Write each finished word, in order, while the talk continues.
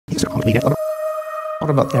What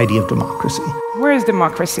about the idea of democracy? Where is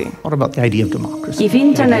democracy? What about the idea of democracy? If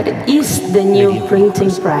internet is the new printing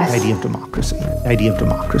press, The idea of democracy. The idea of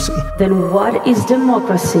democracy. then what is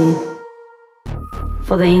democracy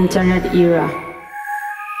for the internet era?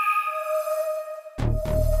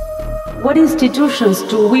 What institutions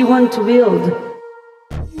do we want to build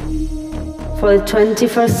for the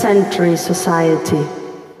 21st century society?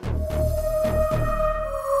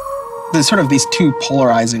 There's sort of these two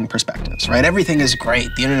polarizing perspectives, right? Everything is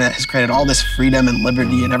great. The internet has created all this freedom and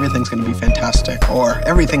liberty and everything's going to be fantastic. Or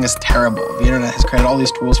everything is terrible. The internet has created all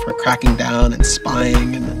these tools for cracking down and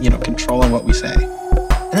spying and, controlling what we say.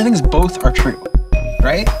 And I think both are true,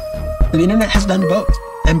 right? The internet has done both.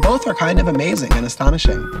 And both are kind of amazing and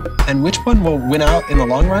astonishing. And which one will win out in the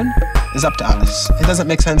long run is up to us. It doesn't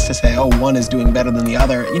make sense to say, oh, one is doing better than the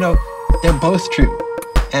other. They're both true.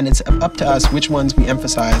 And it's up to us which ones we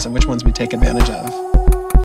emphasize and which ones we take advantage of.